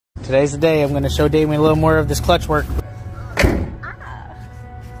Today's the day. I'm going to show Damien a little more of this clutch work.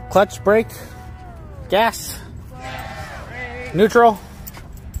 Clutch, brake, gas, neutral.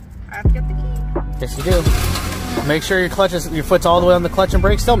 I have to get the key. Yes, you do. Make sure your foot's all the way on the clutch and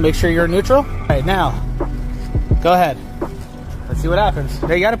brake still. Make sure you're in neutral. All right, now, go ahead. Let's see what happens.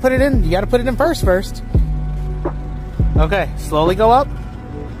 There, you got to put it in. You got to put it in first. Okay, slowly go up.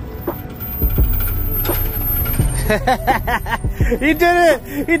 He did it!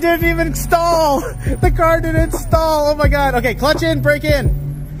 He didn't even stall! The car didn't stall! Oh my god. Okay, clutch in, brake in.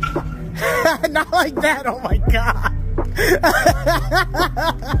 Not like that, oh my god.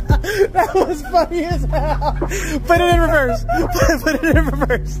 That was funny as hell. Put it in reverse. Put it in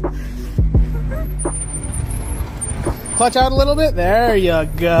reverse. Clutch out a little bit. There you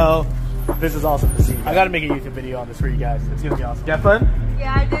go. This is awesome to see. I gotta make a YouTube video on this for you guys. It's gonna be awesome. You have fun?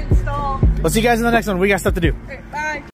 Yeah, I didn't stall. We'll see you guys in the next one. We got stuff to do. Okay, bye.